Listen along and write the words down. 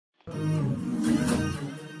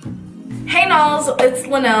alls, it's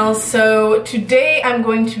Linnell. So today I'm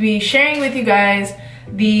going to be sharing with you guys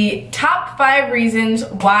the top 5 reasons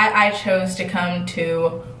why I chose to come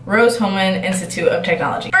to Rose-Hulman Institute of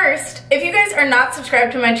Technology. First, if you guys are not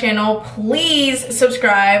subscribed to my channel, please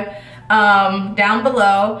subscribe down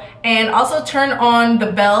below, and also turn on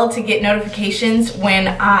the bell to get notifications when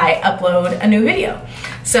I upload a new video.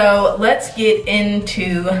 So let's get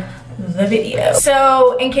into the video.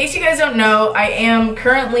 So in case you guys don't know, I am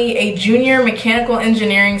currently a junior mechanical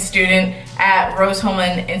engineering student at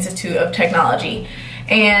Rose-Hulman Institute of Technology.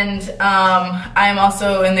 And I'm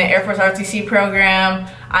also in the Air Force ROTC program.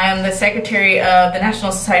 I am the secretary of the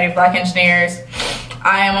National Society of Black Engineers.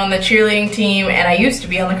 I am on the cheerleading team, and I used to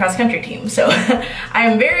be on the cross country team. So I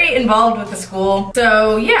am very involved with the school.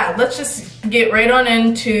 So yeah, let's just get right on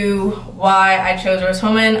into why I chose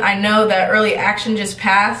Rose-Hulman. I know that early action just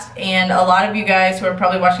passed, and a lot of you guys who are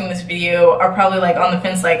probably watching this video are probably like on the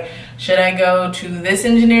fence, like, should I go to this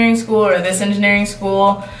engineering school or this engineering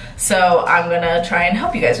school? So I'm gonna try and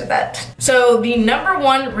help you guys with that. So the number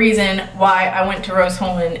one reason why I went to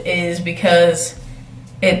Rose-Hulman is because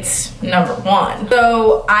it's number one.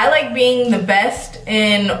 So I like being the best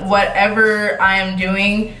in whatever I am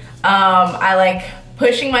doing. I like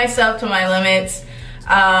pushing myself to my limits.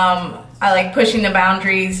 I like pushing the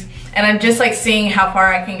boundaries, and I just like seeing how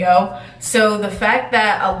far I can go. So the fact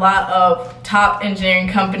that a lot of top engineering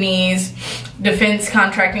companies, defense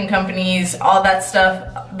contracting companies, all that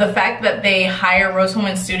stuff, the fact that they hire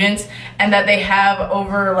Rose-Hulman students and that they have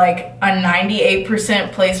over like a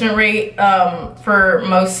 98% placement rate for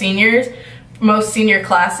most senior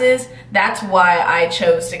classes, that's why I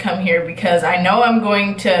chose to come here, because I know I'm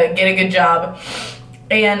going to get a good job,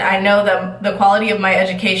 and I know that the quality of my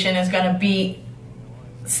education is going to be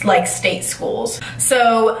like state schools.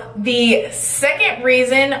 So the second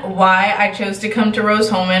reason why I chose to come to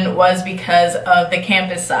Rose-Hulman was because of the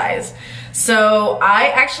campus size. So I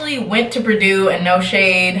actually went to Purdue, and no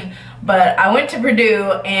shade, but I went to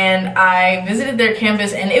Purdue and I visited their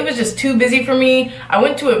campus, and it was just too busy for me. I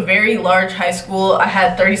went to a very large high school. I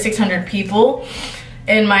had 3,600 people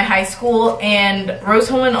in my high school, and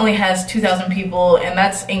Rose-Hulman only has 2,000 people, and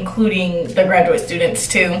that's including the graduate students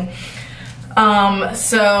too.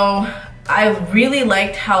 So I really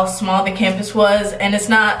liked how small the campus was, and it's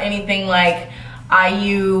not anything like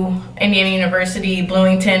IU, Indiana University,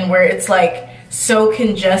 Bloomington, where it's like so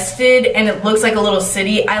congested and it looks like a little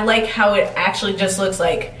city. I like how it actually just looks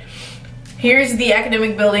like, here's the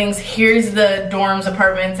academic buildings, here's the dorms,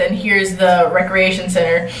 apartments, and here's the recreation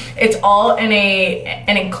center. It's all in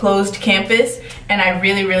an enclosed campus, and I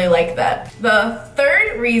really, really like that. The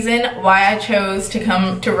third reason why I chose to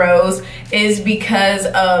come to Rose is because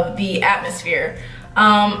of the atmosphere.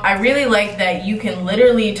 I really like that you can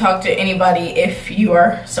literally talk to anybody if you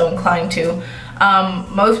are so inclined to.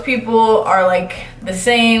 Most people are like the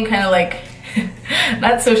same, kind of like,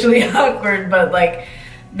 not socially awkward, but like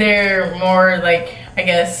they're more like, I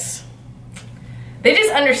guess, they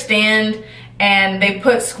just understand, and they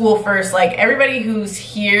put school first. Like everybody who's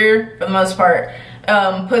here, for the most part,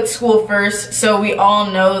 puts school first, so we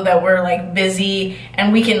all know that we're like busy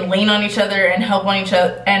and we can lean on each other and help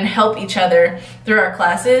each other through our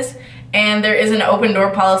classes. And there is an open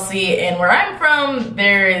door policy, and where I'm from,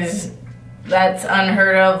 that's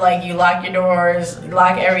unheard of. Like, you lock your doors,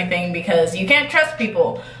 lock everything, because you can't trust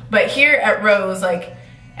people. But here at Rose, like,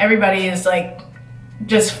 everybody is like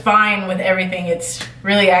just fine with everything. It's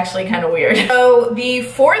really actually kind of weird. So the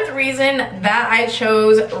fourth reason that I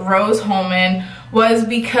chose Rose-Hulman was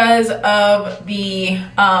because of the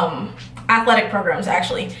athletic programs,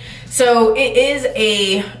 actually. So it is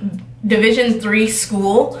a Division III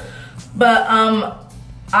school, but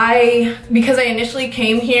because I initially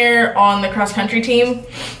came here on the cross country team,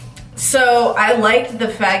 so I liked the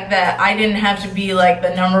fact that I didn't have to be like the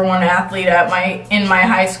 #1 athlete in my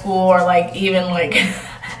high school, or like even like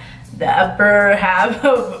the upper half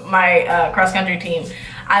of my cross country team.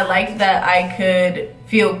 I liked that I could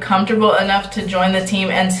feel comfortable enough to join the team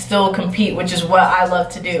and still compete, which is what I love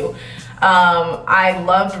to do. I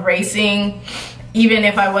loved racing. Even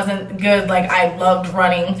if I wasn't good, like, I loved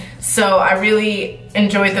running. So I really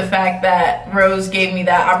enjoyed the fact that Rose gave me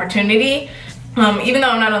that opportunity. Even though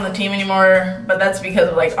I'm not on the team anymore, but that's because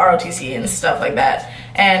of like ROTC and stuff like that,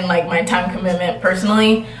 and like my time commitment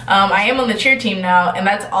personally. I am on the cheer team now, and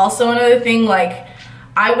that's also another thing. Like,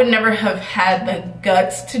 I would never have had the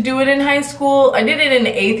guts to do it in high school. I did it in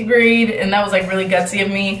 8th grade, and that was like really gutsy of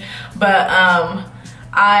me, but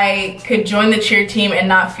I could join the cheer team and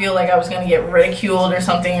not feel like I was gonna get ridiculed or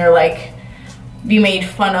something, or like be made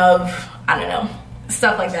fun of. I don't know.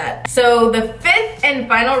 stuff like that. So the fifth and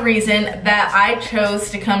final reason that I chose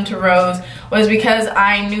to come to Rose was because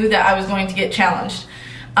I knew that I was going to get challenged.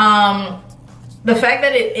 The fact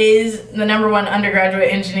that it is the #1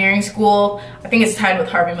 undergraduate engineering school, I think it's tied with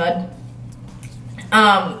Harvey Mudd.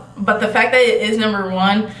 But the fact that it is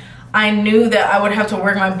 #1, I knew that I would have to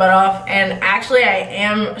work my butt off, and actually I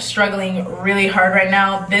am struggling really hard right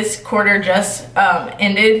now. This quarter just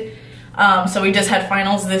ended, so we just had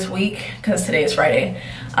finals this week because today is Friday.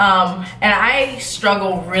 And I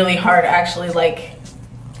struggle really hard actually. Like,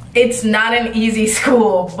 it's not an easy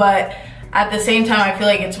school, but at the same time I feel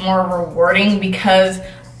like it's more rewarding, because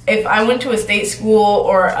if I went to a state school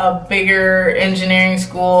or a bigger engineering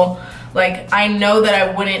school, like, I know that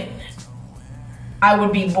I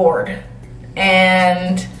would be bored.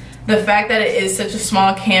 And the fact that it is such a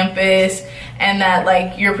small campus, and that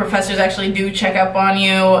like your professors actually do check up on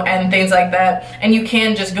you and things like that, and you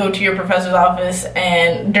can just go to your professor's office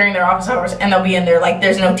and during their office hours and they'll be in there. Like,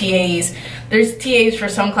 there's no TAs. There's TAs for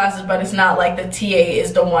some classes, but it's not like the TA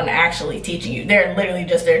is the one actually teaching you. They're literally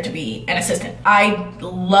just there to be an assistant. I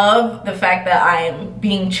love the fact that I am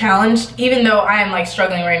being challenged, even though I am like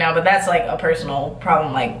struggling right now, but that's like a personal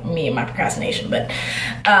problem, like me and my procrastination. But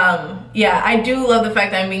yeah, I do love the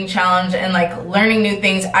fact that I'm being challenged and like learning new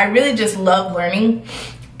things. I really just love learning,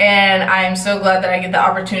 and I am so glad that I get the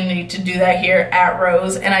opportunity to do that here at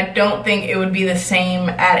Rose. And I don't think it would be the same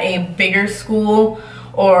at a bigger school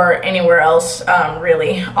or anywhere else,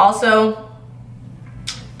 really. Also,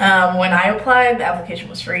 when I applied, the application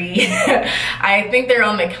was free. I think they're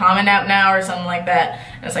on the Common app now or something like that.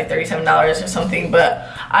 It's like $37 or something, but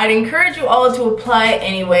I'd encourage you all to apply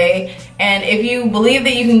anyway. And if you believe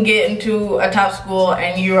that you can get into a top school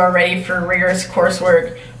and you are ready for rigorous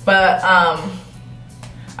coursework, but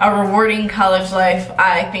a rewarding college life,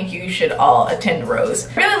 I think you should all attend Rose.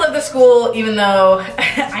 I really love the school, even though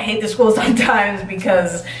I hate the school sometimes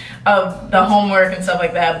because of the homework and stuff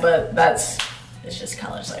like that, but it's just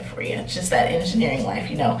college life for you. It's just that engineering life,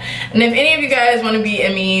 you know. And if any of you guys want to be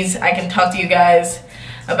MEs, I can talk to you guys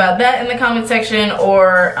about that in the comment section,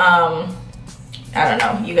 or I don't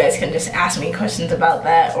know, you guys can just ask me questions about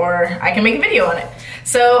that, or I can make a video on it.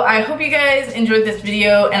 So I hope you guys enjoyed this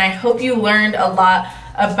video, and I hope you learned a lot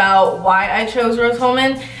about why I chose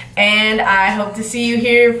Rose-Hulman, and I hope to see you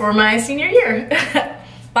here for my senior year.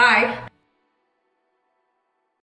 Bye.